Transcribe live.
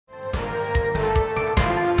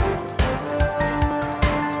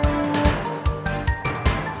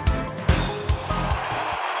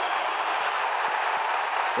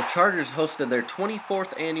Chargers hosted their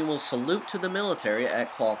 24th annual Salute to the Military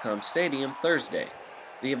at Qualcomm Stadium Thursday.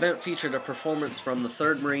 The event featured a performance from the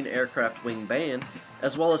 3rd Marine Aircraft Wing Band,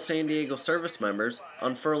 as well as San Diego service members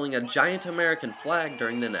unfurling a giant American flag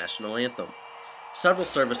during the national anthem. Several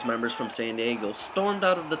service members from San Diego stormed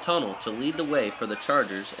out of the tunnel to lead the way for the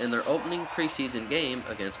Chargers in their opening preseason game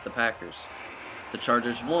against the Packers. The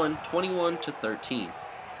Chargers won 21-13.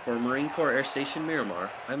 For Marine Corps Air Station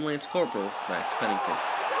Miramar, I'm Lance Corporal Max Pennington.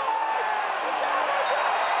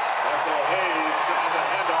 Hayes on the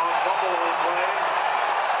handoff, fumble play.